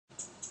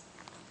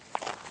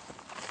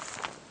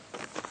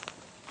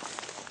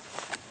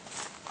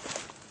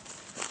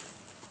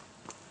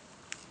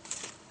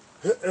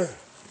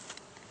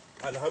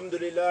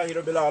Alhamdulillahi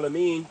Rabbil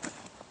Alameen.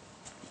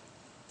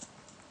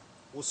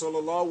 Wa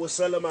sallallahu wa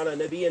sallam ala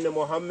nabiyyina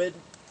Muhammad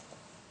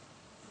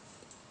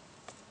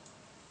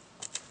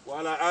wa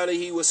ala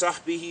alihi wa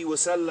sahbihi wa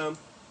sallam.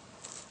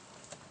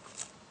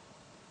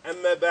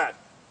 Amma ba'd.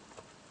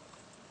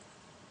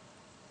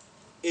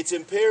 It's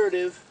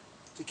imperative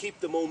to keep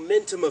the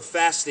momentum of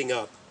fasting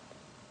up.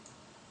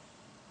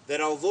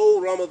 That although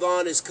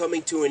Ramadan is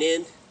coming to an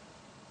end,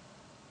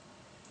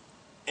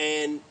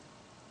 and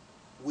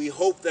we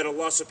hope that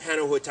Allah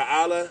subhanahu wa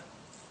ta'ala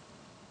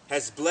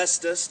has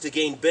blessed us to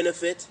gain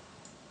benefit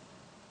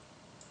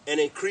and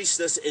increased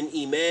us in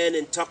iman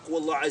and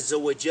taqwa Allah azza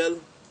wa jal,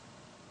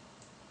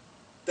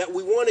 that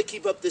we want to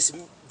keep up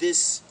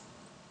this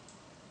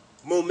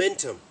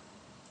momentum.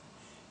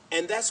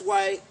 And that's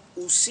why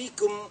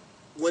usikum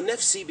wa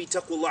nafsi bi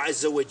taqwa Allah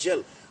azza wa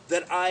jal,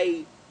 that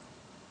I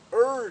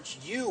urge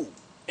you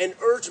and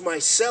urge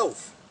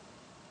myself,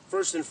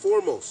 first and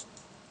foremost,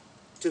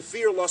 to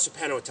fear Allah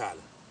subhanahu wa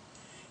ta'ala.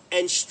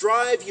 And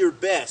strive your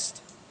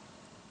best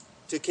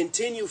to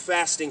continue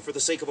fasting for the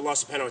sake of Allah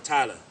subhanahu wa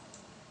ta'ala.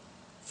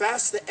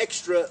 Fast the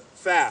extra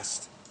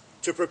fast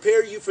to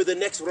prepare you for the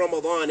next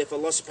Ramadan if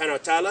Allah subhanahu wa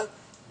ta'ala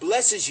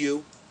blesses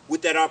you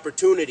with that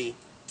opportunity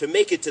to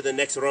make it to the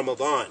next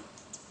Ramadan.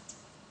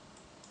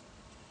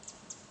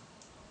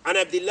 عن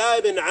عبد الله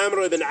بن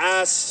عمرو بن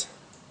عاص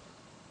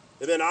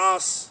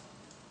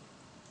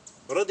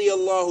رضي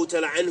الله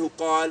تعالى عنه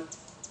قال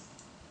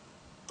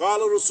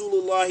قال رسول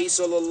الله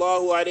صلى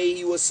الله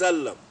عليه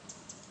وسلم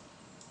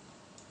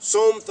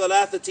صوم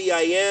 3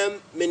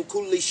 أيام من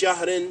كل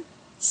شهر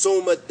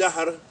صوم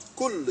الدهر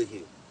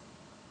كله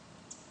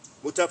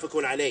متفق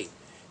عليه.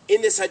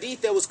 In this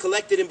hadith that was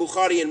collected in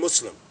Bukhari and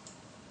Muslim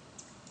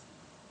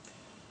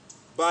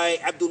by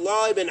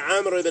Abdullah ibn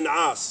Amr ibn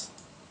As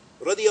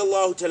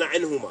radiyallahu ta'ala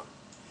anhuma,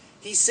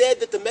 he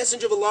said that the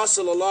Messenger of Allah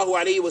sallallahu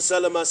alayhi wa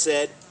sallam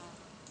said,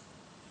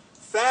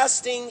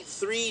 fasting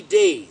 3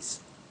 days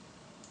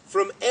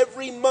from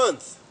every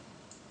month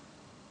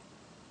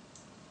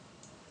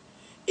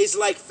is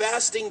like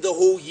fasting the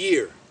whole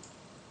year.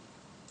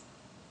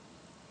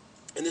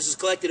 And this is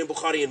collected in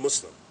Bukhari and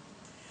Muslim.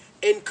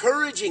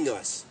 Encouraging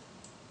us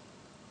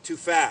to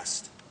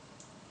fast.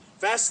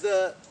 Fast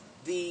the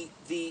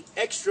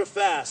extra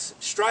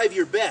fast. Strive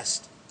your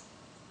best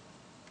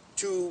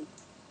to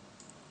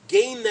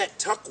gain that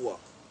taqwa,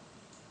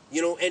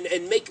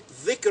 and make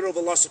dhikr of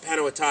Allah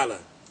subhanahu wa ta'ala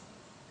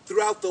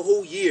throughout the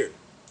whole year.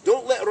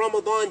 Don't let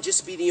Ramadan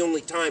just be the only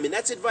time. And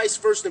that's advice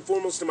first and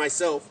foremost to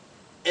myself,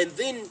 and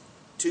then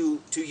to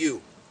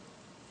you.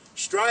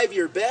 Strive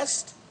your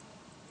best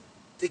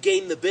to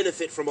gain the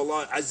benefit from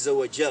Allah Azza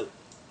wa Jal.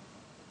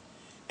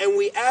 And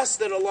we ask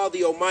that Allah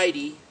the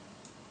Almighty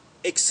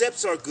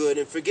accepts our good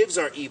and forgives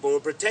our evil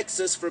and protects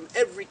us from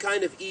every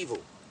kind of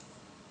evil.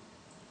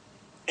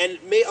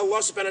 And may Allah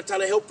subhanahu wa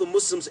ta'ala help the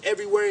Muslims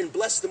everywhere and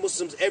bless the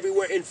Muslims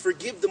everywhere and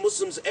forgive the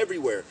Muslims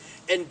everywhere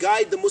and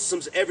guide the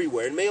Muslims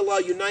everywhere. And may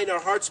Allah unite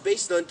our hearts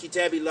based on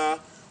Kitabillah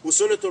wa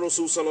Sunnatul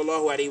Rasul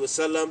sallallahu alayhi wa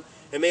sallam.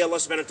 And may Allah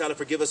subhanahu wa ta'ala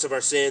forgive us of our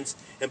sins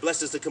and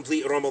bless us to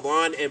complete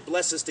Ramadan and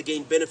bless us to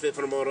gain benefit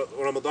from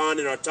Ramadan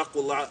and our taqwa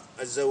Allah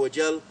azza wa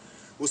jal.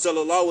 Wa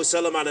sallallahu wa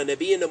sallam ala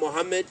nabiyyina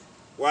Muhammad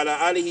wa ala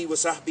alihi wa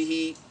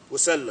sahbihi wa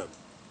sallam.